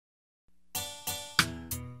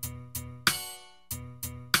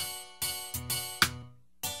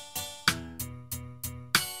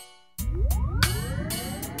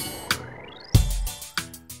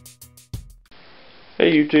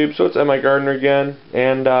Hey YouTube, so it's MIgardener again,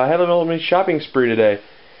 and I had a little mini shopping spree today.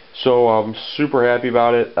 So I'm super happy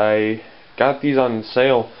about it. I got these on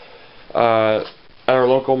sale at our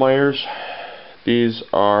local Meijers. These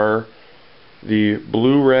are the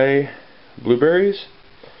Blu-ray blueberries,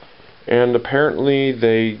 and apparently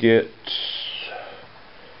they get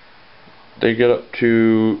up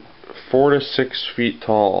to 4 to 6 feet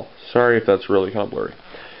tall. Sorry if that's really kind of blurry.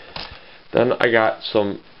 Then I got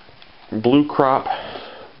some blue crop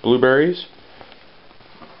blueberries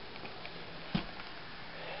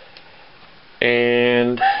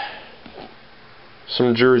and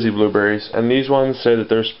some Jersey blueberries, and these ones say that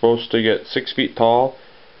they're supposed to get 6 feet tall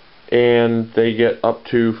and they get up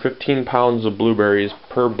to 15 pounds of blueberries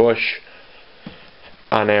per bush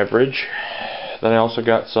on average. Then I also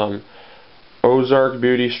got some Ozark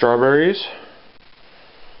Beauty strawberries.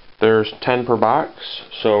 There's 10 per box,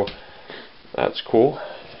 so that's cool.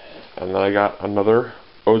 And then I got another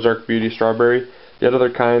Ozark Beauty strawberry. They had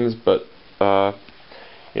other kinds, but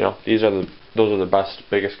you know, those are the best,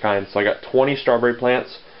 biggest kinds. So I got 20 strawberry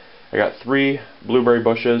plants. I got 3 blueberry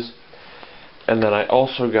bushes, and then I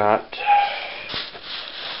also got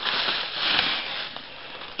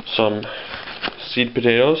some seed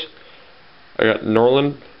potatoes. I got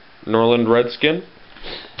Norland Redskin.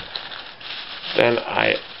 Then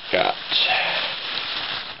I got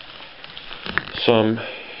some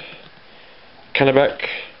Kennebec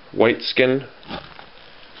white skin,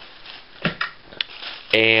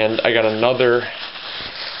 and I got another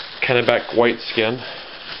Kennebec white skin.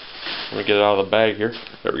 Let me get it out of the bag here.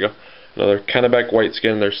 There we go. Another Kennebec white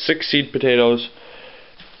skin. There's 6 seed potatoes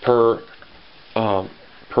per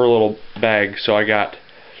little bag, so I got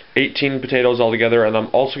 18 potatoes altogether. And I'm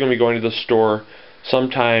also going to be going to the store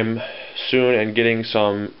sometime soon and getting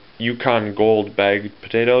some Yukon Gold bagged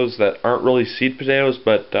potatoes that aren't really seed potatoes,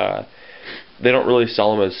 but they don't really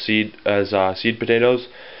sell them as seed potatoes.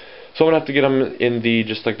 So I'm gonna have to get them in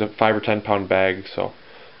just like the 5 or 10 pound bag, so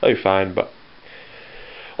that'll be fine. But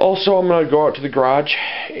also I'm gonna go out to the garage,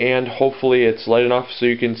 and hopefully it's light enough so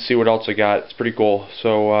you can see what else I got. It's pretty cool.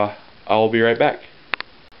 So I'll be right back.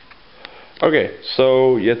 Okay,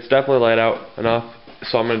 so it's definitely light out enough,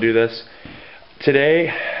 so I'm gonna do this.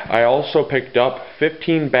 Today I also picked up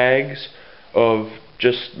 15 bags of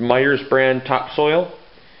just Meijers brand topsoil.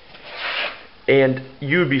 And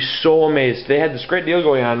you would be so amazed. They had this great deal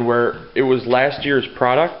going on where it was last year's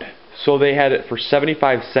product, so they had it for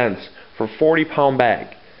 75 cents for a 40-pound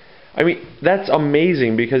bag. I mean, that's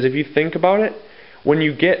amazing, because if you think about it, when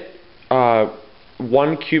you get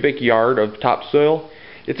 1 cubic yard of topsoil,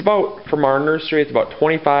 it's about, from our nursery, it's about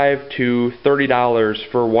 $25 to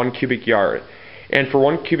 $30 for 1 cubic yard. And for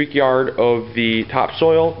 1 cubic yard of the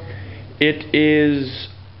topsoil, it is,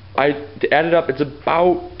 I added up, it's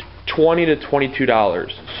about $20 to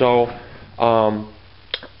 $22. So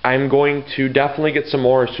I'm going to definitely get some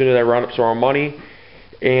more as soon as I run up some more money.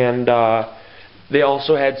 And they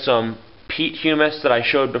also had some peat humus that I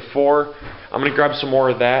showed before. I'm going to grab some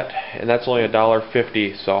more of that, and that's only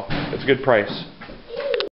 $1.50, so it's a good price.